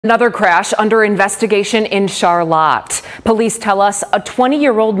Another crash under investigation in Charlotte. Police tell us a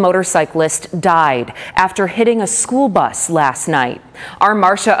 20-year-old motorcyclist died after hitting a school bus last night. Our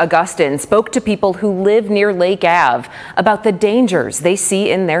Marcia Augustin spoke to people who live near Lake Ave about the dangers they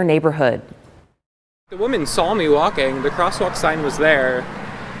see in their neighborhood. The woman saw me walking, the crosswalk sign was there,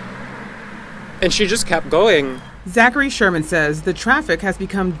 and she just kept going. Zachary Sherman says the traffic has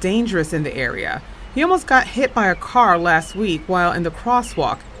become dangerous in the area. He almost got hit by a car last week while in the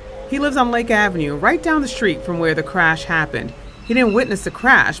crosswalk. He lives on Lake Avenue, right down the street from where the crash happened. He didn't witness the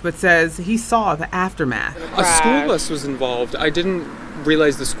crash, but says he saw the aftermath. A school bus was involved. I didn't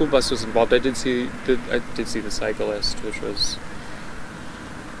realize the school bus was involved. I did see the cyclist, which was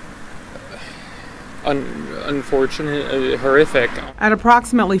unfortunate, horrific. At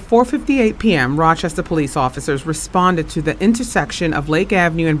approximately 4:58 p.m., Rochester police officers responded to the intersection of Lake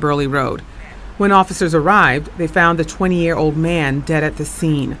Avenue and Burley Road. When officers arrived, they found the 20-year-old man dead at the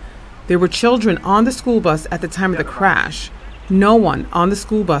scene. There were children on the school bus at the time of the crash. No one on the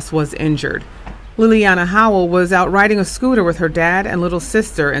school bus was injured. Liliana Howell was out riding a scooter with her dad and little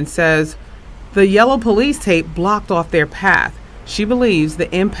sister and says the yellow police tape blocked off their path. She believes the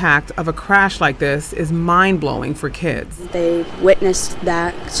impact of a crash like this is mind-blowing for kids. They witnessed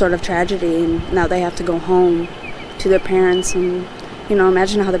that sort of tragedy, and now they have to go home to their parents, and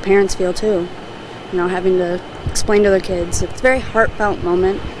imagine how the parents feel too. Having to explain to their kids. It's a very heartfelt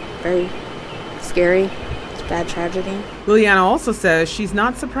moment, very scary. It's a bad tragedy. Liliana also says she's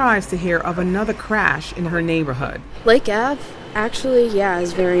not surprised to hear of another crash in her neighborhood. Lake Ave, actually,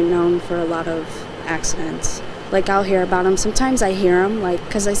 is very known for a lot of accidents. I'll hear about them. Sometimes I hear them,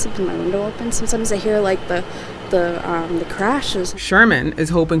 because I sleep with my window open. Sometimes I hear, the crashes. Sherman is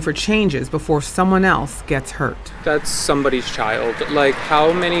hoping for changes before someone else gets hurt. That's somebody's child.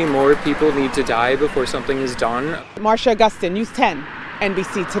 How many more people need to die before something is done? Marcia Augustin, News 10,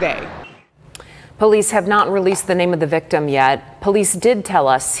 NBC Today. Police have not released the name of the victim yet. Police did tell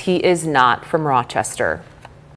us he is not from Rochester.